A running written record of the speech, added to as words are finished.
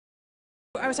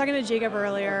I was talking to Jacob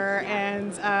earlier,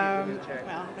 and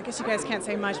well, I guess you guys can't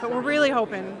say much, but we're really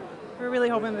hoping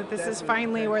that this is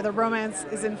finally where the romance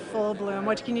is in full bloom.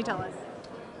 What can you tell us?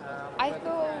 I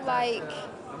feel like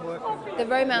the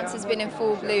romance has been in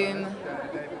full bloom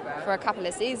for a couple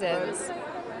of seasons,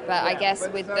 but I guess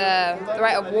with the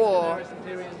threat of war,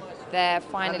 they're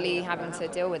finally having to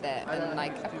deal with it and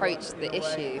like approach the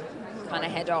issue kind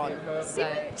of head on. So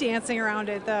Dancing around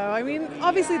it, though. I mean,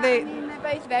 obviously they're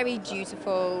both very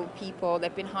dutiful people.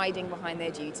 They've been hiding behind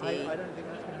their duty,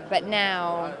 but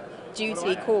now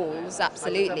duty calls,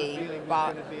 absolutely,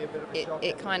 but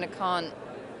it kind of can't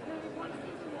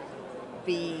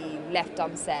be left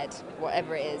unsaid.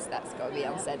 Whatever it is, that's got to be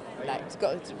unsaid. Like, it's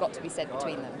got to be said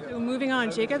between them. So moving on,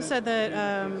 Jacob said that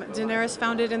Daenerys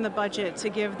found it in the budget to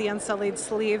give the Unsullied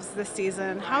sleeves this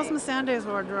season. How's Missandei's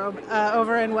wardrobe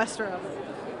over in Westeros?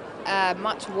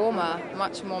 Much warmer,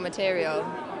 much more material.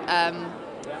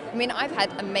 I mean, I've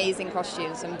had amazing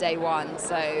costumes from day one,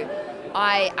 so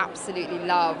I absolutely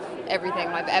love everything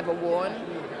I've ever worn.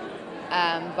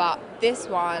 But this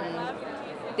one,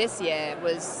 this year,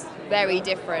 was very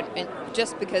different,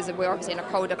 just because we're obviously in a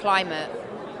colder climate.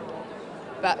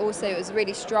 But also it was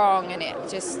really strong, and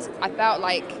I felt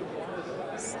like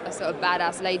a sort of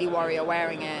badass lady warrior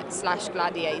wearing it, /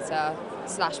 gladiator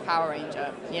 / Power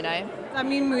Ranger, you know? I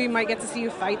mean, we might get to see you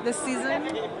fight this season?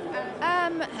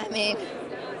 I mean,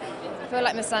 I feel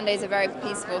like Missandei's a very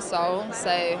peaceful soul, so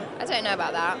I don't know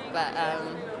about that,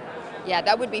 but yeah,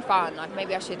 that would be fun. Like,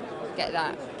 maybe I should get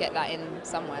that in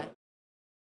somewhere.